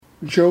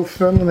Joe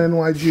Fenlon,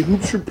 NYG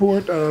Hoops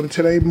Report.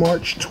 Today,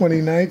 March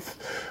 29th,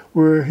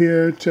 we're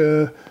here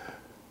to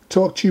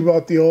talk to you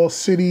about the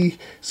All-City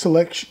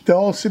selection, the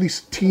All-City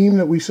team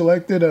that we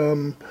selected.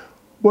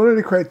 One of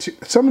the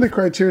some of the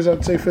criteria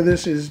I'd say for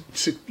this is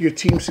your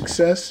team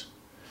success,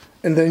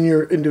 and then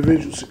your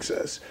individual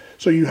success.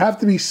 So you have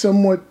to be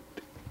somewhat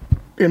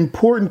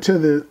important to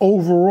the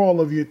overall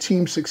of your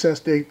team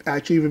success to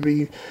actually even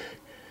be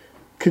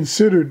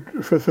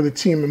considered for the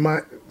team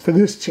for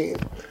this team.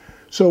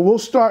 So we'll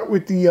start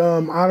with the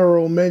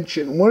honorable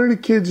mention. One of the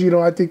kids,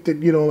 I think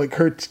that, like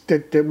her,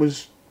 that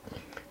was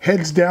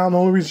heads down. The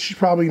only reason she's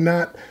probably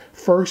not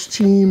first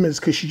team is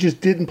because she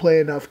just didn't play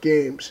enough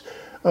games,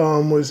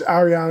 was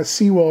Ariana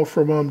Sewell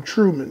from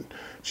Truman.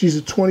 She's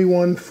a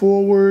 21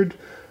 forward,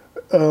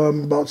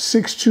 about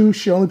 6'2".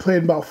 She only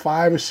played about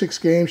 5 or 6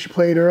 games. She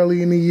played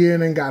early in the year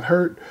and then got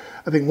hurt,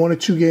 I think 1 or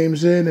 2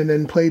 games in, and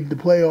then played the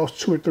playoffs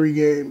 2 or 3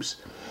 games.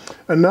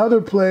 Another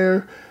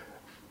player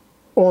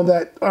on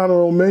that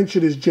honorable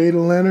mention is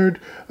Jada Leonard,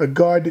 a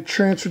guard that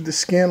transferred to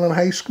Scanlon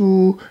High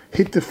School,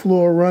 hit the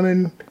floor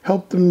running,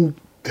 helped them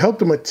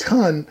a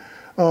ton.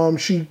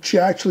 She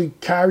actually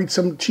carried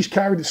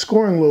the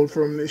scoring load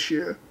for him this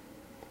year.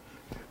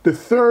 The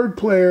third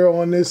player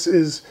on this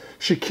is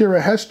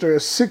Shakira Hester, a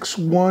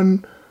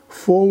 6'1"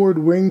 forward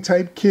wing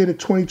type kid, a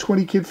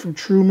 2020 kid from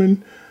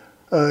Truman,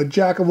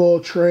 jack of all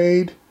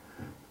trade.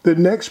 The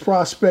next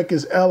prospect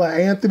is Ella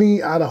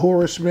Anthony out of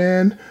Horace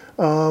Mann.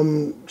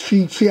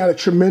 She had a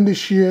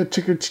tremendous year.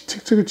 Took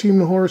her team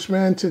to Horace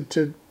Mann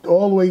to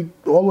all the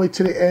way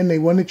to the end. They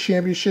won the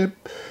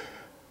championship.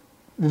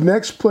 The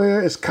next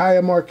player is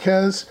Kaya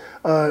Marquez,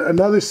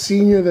 another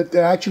senior that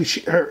actually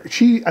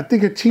I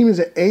think her team is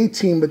an A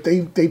team, but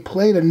they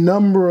played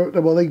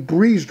they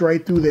breezed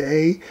right through the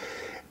A,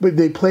 but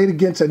they played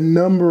against a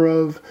number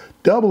of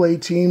AA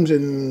teams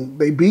and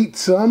they beat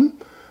some,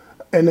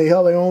 and they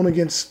held their own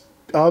against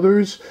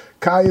others.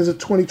 Kaya is a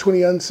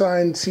 2020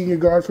 unsigned senior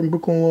guard from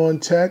Brooklyn Law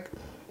and Tech.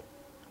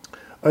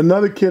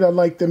 Another kid I'd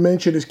like to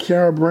mention is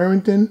Kiara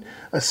Brereton,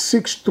 a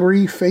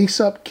 6'3"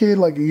 face-up kid,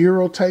 like a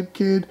Euro-type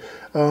kid.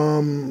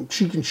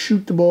 She can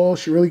shoot the ball.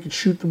 She really can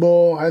shoot the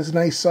ball, has a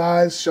nice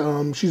size.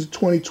 She's a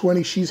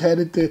 2020. She's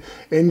headed to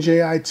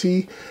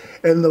NJIT.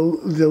 And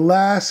the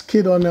last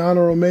kid on the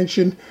honorable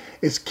mention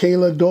is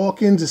Kayla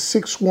Dawkins, a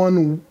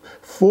 6'1"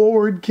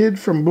 forward kid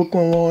from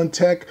Brooklyn Law and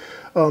Tech.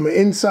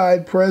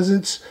 Inside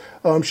presence.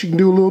 She can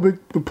do a little bit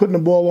with putting the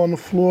ball on the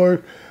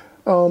floor.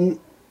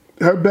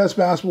 Her best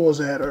basketball is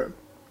ahead of her.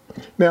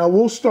 Now,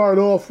 we'll start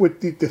off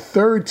with the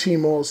third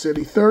team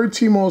All-City. Third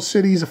team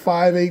All-City is a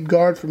 5'8"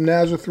 guard from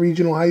Nazareth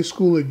Regional High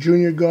School, a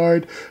junior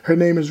guard. Her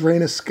name is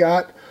Raina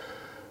Scott.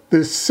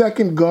 The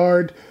second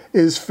guard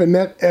is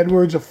Finette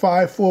Edwards, a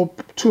 5'4",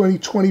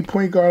 2020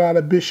 point guard out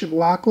of Bishop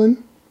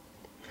Loughlin.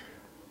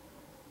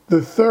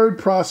 The third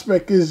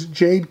prospect is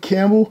Jade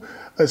Campbell,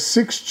 a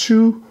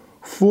 6'2"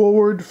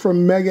 forward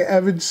from Mega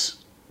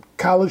Evans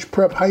College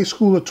Prep High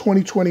School of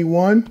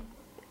 2021.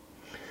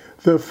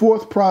 The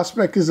fourth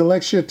prospect is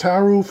Alexia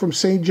Taru from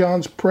St.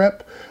 John's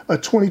Prep, a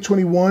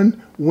 2021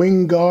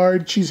 wing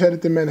guard. She's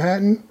headed to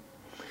Manhattan.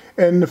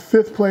 And the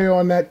fifth player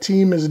on that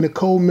team is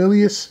Nicole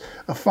Milius,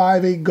 a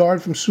 5'8"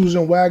 guard from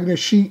Susan Wagner.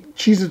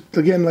 She's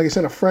again, like I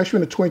said, a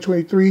freshman of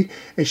 2023,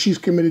 and she's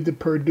committed to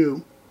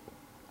Purdue.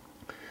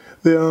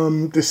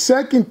 The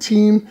second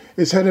team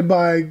is headed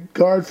by a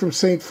guard from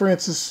St.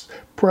 Francis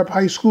Prep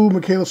High School,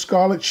 Michaela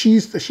Scarlett.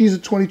 She's a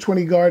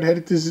 2020 guard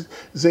headed to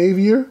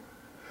Xavier.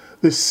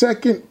 The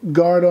second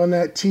guard on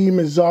that team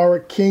is Zara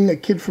King, a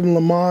kid from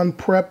Lamont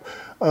Prep,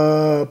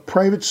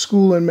 private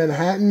school in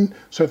Manhattan.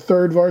 It's her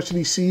third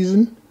varsity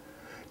season.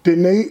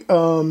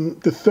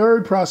 The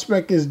third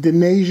prospect is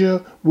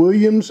Denasia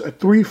Williams, a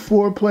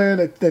 3'4" player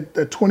that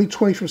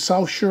 2020 from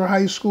South Shore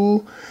High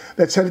School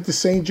that's headed to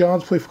St.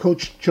 John's, play for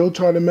Coach Joe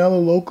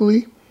Tartamella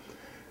locally.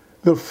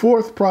 The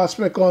fourth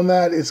prospect on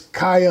that is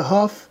Kaya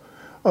Huff,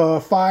 a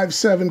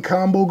 5'7"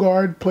 combo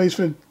guard, plays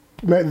for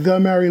the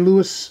Mary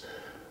Lewis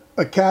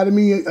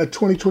Academy, a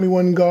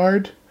 2021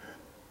 guard.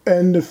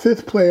 And the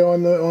fifth player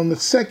on the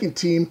second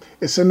team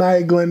is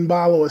Sanaya Glenn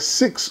Ballo, a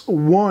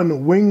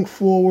 6'1" wing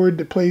forward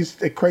that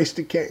plays at Christ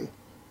the King.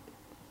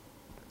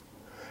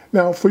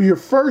 Now, for your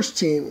first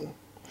team,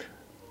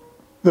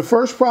 the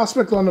first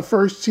prospect on the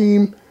first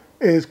team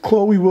is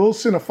Chloe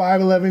Wilson, a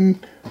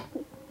 5'11"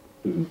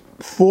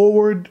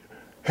 forward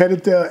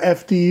headed to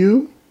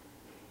FDU.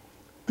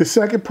 The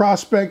second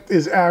prospect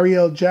is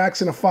Ariel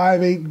Jackson, a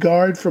 5'8"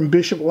 guard from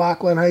Bishop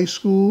Loughlin High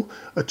School,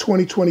 a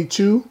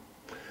 2022.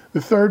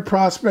 The third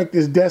prospect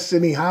is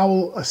Destiny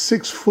Howell, a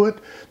 6',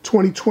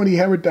 2020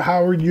 headed to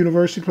Howard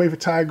University, played for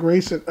Ty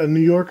Grace, a New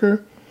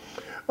Yorker.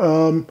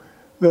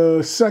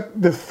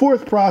 The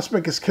fourth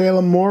prospect is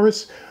Kayla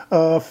Morris,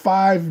 a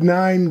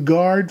 5'9"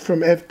 guard from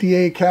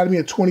FDA Academy,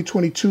 a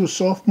 2022, a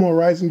sophomore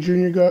rising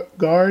junior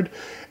guard.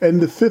 And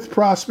the fifth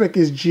prospect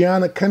is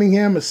Gianna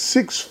Cunningham, a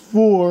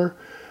 6'4"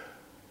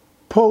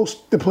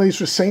 post that plays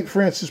for St.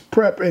 Francis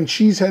Prep, and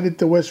she's headed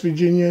to West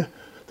Virginia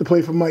to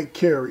play for Mike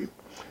Carey.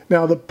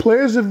 Now, the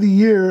players of the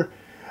year,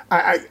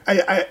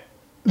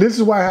 this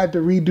is why I had to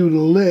redo the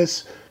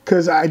list,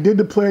 because I did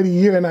the player of the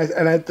year, and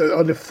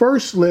on the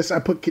first list I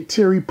put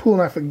Kateri Poole,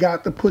 and I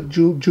forgot to put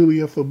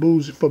Julia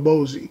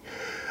Fabosi.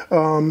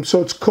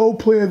 So it's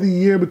co-player of the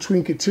year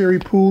between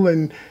Kateri Poole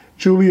and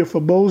Julia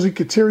Fabosi.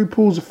 Kateri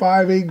Poole's a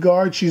 5'8"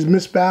 guard. She's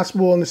Miss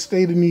Basketball in the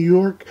state of New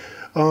York.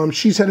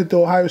 She's headed to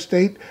Ohio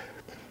State.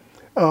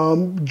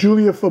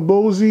 Julia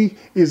Fabosi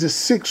is a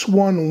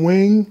 6'1"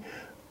 wing,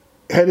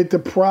 headed to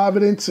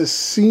Providence, a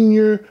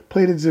senior,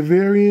 played at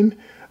Xaverian,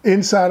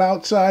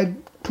 inside-outside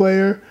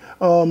player.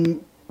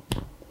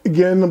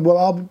 Again, what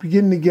I'll be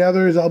getting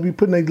together is I'll be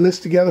putting a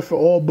list together for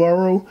all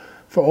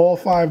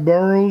 5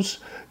 boroughs.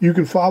 You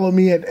can follow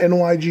me at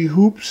NYG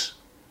Hoops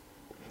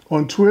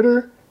on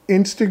Twitter,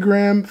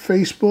 Instagram,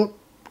 Facebook,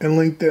 and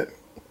LinkedIn.